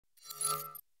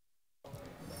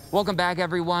Welcome back,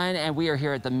 everyone, and we are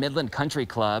here at the Midland Country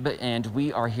Club, and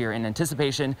we are here in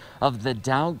anticipation of the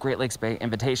Dow Great Lakes Bay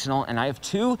Invitational, and I have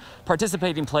two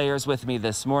participating players with me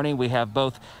this morning. We have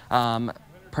both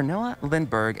Pernilla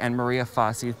Lindberg and Maria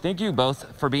Fossey. Thank you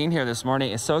both for being here this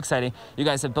morning. It's so exciting. You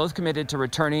guys have both committed to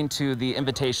returning to the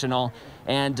Invitational,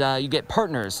 and you get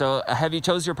partners. So have you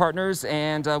chose your partners,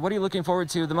 and what are you looking forward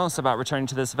to the most about returning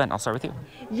to this event? I'll start with you.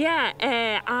 Yeah,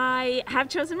 I have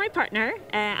chosen my partner.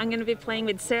 I'm going to be playing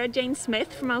with Sarah Jane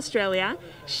Smith from Australia.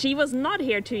 She was not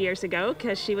here 2 years ago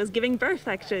because she was giving birth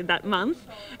actually that month.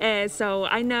 So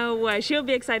I know she'll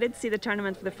be excited to see the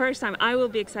tournament for the first time. I will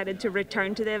be excited to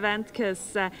return to the event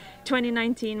because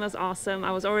 2019 was awesome.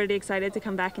 I was already excited to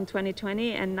come back in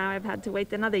 2020, and now I've had to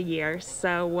wait another year.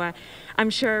 So I'm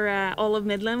sure all of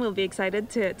Midland will be excited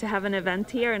to have an event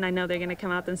here, and I know they're going to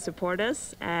come out and support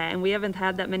us. And we haven't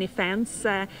had that many fans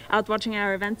out watching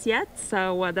our events yet,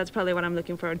 so that's probably what I'm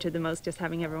looking forward to the most, just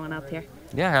having everyone out here.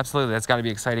 Yeah, absolutely. That's got to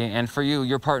be exciting. And for you,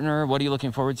 your partner, what are you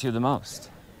looking forward to the most?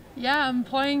 Yeah, I'm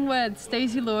playing with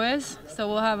Stacy Lewis, so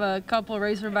we'll have a couple of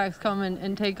Razorbacks come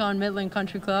and take on Midland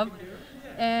Country Club.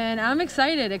 And I'm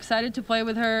excited to play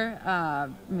with her. I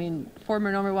mean,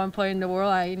 former #1 player in the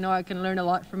world, I know I can learn a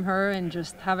lot from her and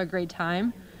just have a great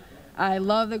time. I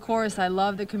love the course, I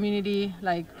love the community.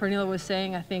 Like Pernilla was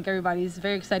saying, I think everybody's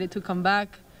very excited to come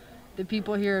back. The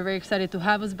people here are very excited to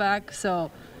have us back. So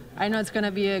I know it's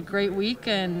gonna be a great week,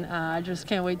 and I just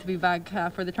can't wait to be back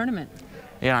for the tournament.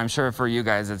 Yeah, I'm sure for you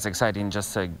guys it's exciting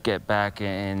just to get back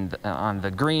on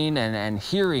the green and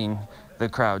hearing the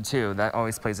crowd too. That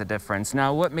always plays a difference.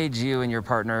 Now, what made you and your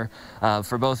partner,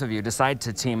 for both of you, decide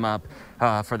to team up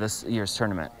for this year's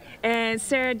tournament?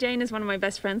 Sarah Jane is one of my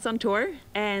best friends on tour,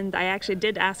 and I actually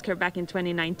did ask her back in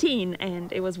 2019,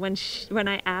 and it was when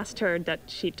I asked her that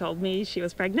she told me she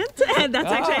was pregnant, and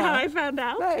that's actually how I found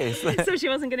out. Nice. So she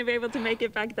wasn't going to be able to make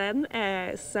it back then,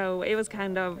 so it was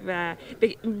kind of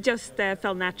just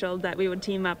felt natural that we would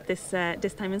team up this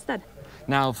time instead.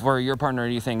 Now, for your partner,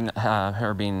 do you think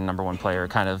her being #1 player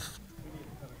kind of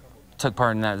took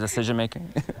part in that decision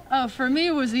making? For me,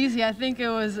 it was easy. I think it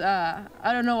was, I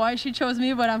don't know why she chose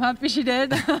me, but I'm happy she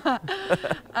did.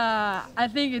 I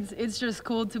think it's just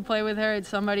cool to play with her. It's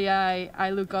somebody I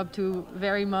look up to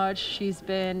very much. She's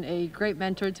been a great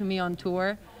mentor to me on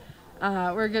tour.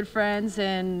 We're good friends,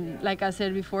 and like I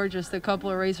said before, just a couple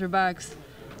of Razorbacks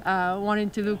wanting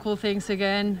to do cool things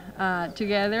again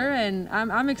together, and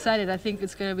I'm excited. I think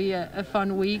it's going to be a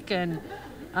fun week, and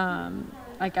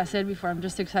like I said before, I'm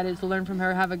just excited to learn from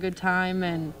her, have a good time,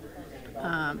 and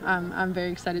I'm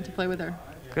very excited to play with her.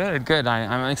 Good.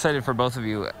 I'm excited for both of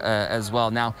you as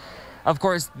well. Now, of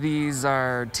course, these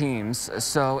are teams,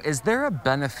 so is there a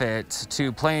benefit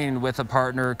to playing with a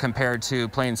partner compared to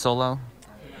playing solo?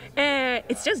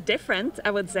 It's just different,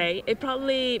 I would say. It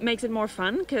probably makes it more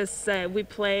fun because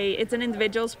it's an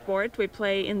individual sport. We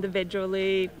play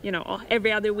individually,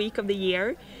 every other week of the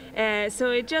year.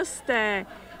 So it just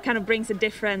kind of brings a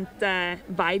different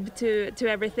vibe to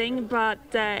everything. But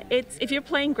if you're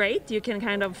playing great, you can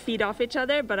kind of feed off each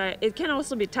other. But it can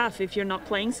also be tough if you're not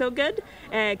playing so good,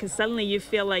 because suddenly you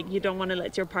feel like you don't want to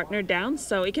let your partner down.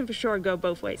 So it can for sure go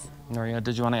both ways. Maria,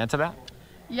 did you want to add to that?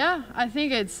 Yeah, I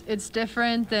think it's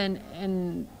different,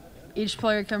 and each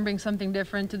player can bring something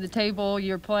different to the table.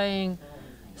 You're playing,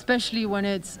 especially when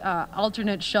it's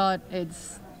alternate shot,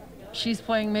 she's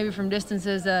playing maybe from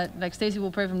distances that, like Stacy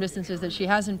will play from distances that she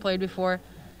hasn't played before.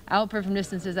 I'll play from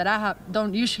distances that I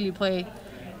don't usually play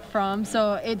from.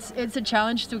 So it's a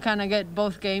challenge to kind of get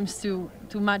both games to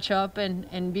match up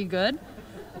and be good.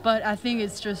 But I think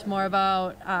it's just more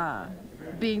about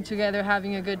being together,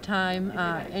 having a good time,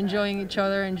 enjoying each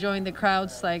other, enjoying the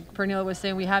crowds. Like Pernilla was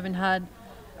saying, we haven't had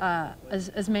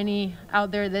as many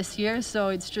out there this year, so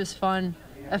it's just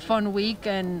a fun week,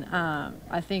 and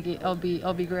I think it'll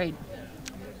be great.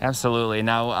 Absolutely.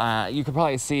 Now, you can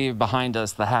probably see behind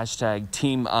us the hashtag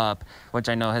Team Up, which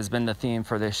I know has been the theme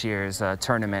for this year's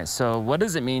tournament. So what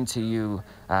does it mean to you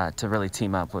to really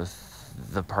team up with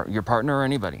your partner or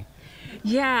anybody?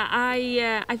 Yeah,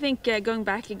 I think going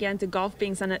back again to golf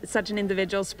being such an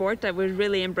individual sport, that we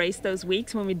really embrace those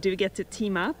weeks when we do get to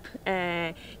team up,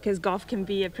 because golf can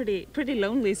be a pretty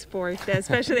lonely sport,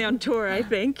 especially on tour, I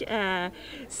think. And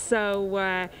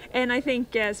I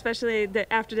think especially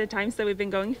after the times that we've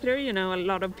been going through, a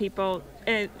lot of people,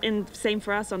 and same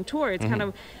for us on tour, it's kind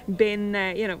of been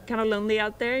kind of lonely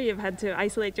out there. You've had to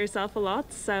isolate yourself a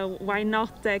lot, so why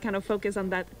not kind of focus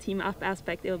on that team up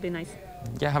aspect? It'll be nice.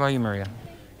 Yeah, how about you, Maria?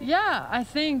 Yeah, I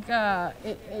think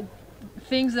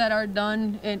things that are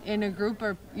done in a group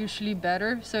are usually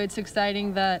better, so it's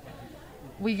exciting that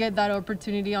we get that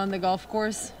opportunity on the golf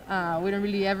course. We don't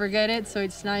really ever get it, so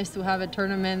it's nice to have a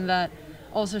tournament that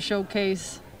also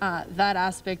showcase that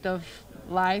aspect of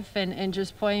life, and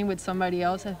just playing with somebody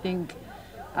else, I think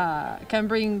can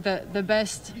bring the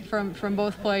best from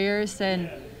both players, and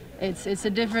it's a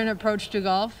different approach to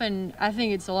golf, and I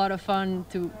think it's a lot of fun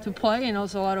to play, and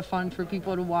also a lot of fun for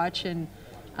people to watch and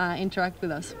interact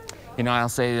with us. You know, I'll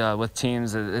say with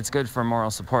teams, it's good for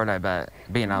moral support, I bet,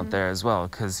 being out there as well,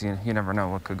 because you never know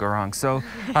what could go wrong. So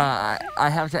I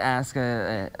have to ask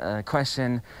a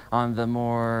question on the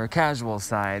more casual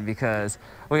side, because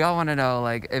we all want to know,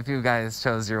 like, if you guys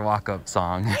chose your walk-up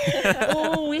song.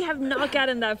 Oh, we have not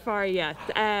gotten that far yet.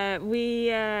 That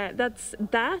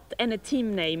and a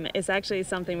team name is actually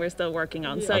something we're still working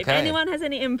on. So if anyone has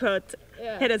any input,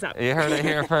 hit us up. You heard it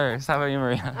here first. How about you,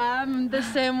 Maria? I'm the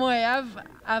same way.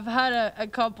 I've had a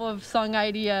couple of song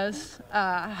ideas.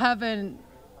 Haven't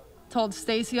told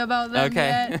Stacy about them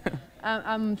yet.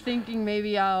 I'm thinking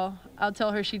maybe I'll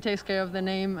tell her she takes care of the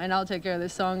name, and I'll take care of the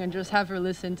song, and just have her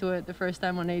listen to it the first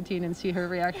time on 18 and see her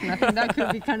reaction. I think that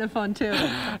could be kind of fun too.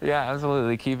 Yeah,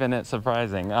 absolutely. Keeping it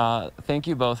surprising. Thank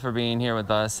you both for being here with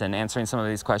us and answering some of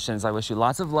these questions. I wish you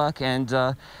lots of luck, and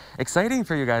exciting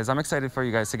for you guys. I'm excited for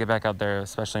you guys to get back out there,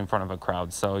 especially in front of a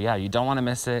crowd. So yeah, you don't want to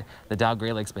miss it. The Dow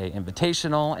Great Lakes Bay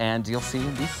Invitational, and you'll see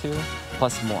these two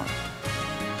plus more.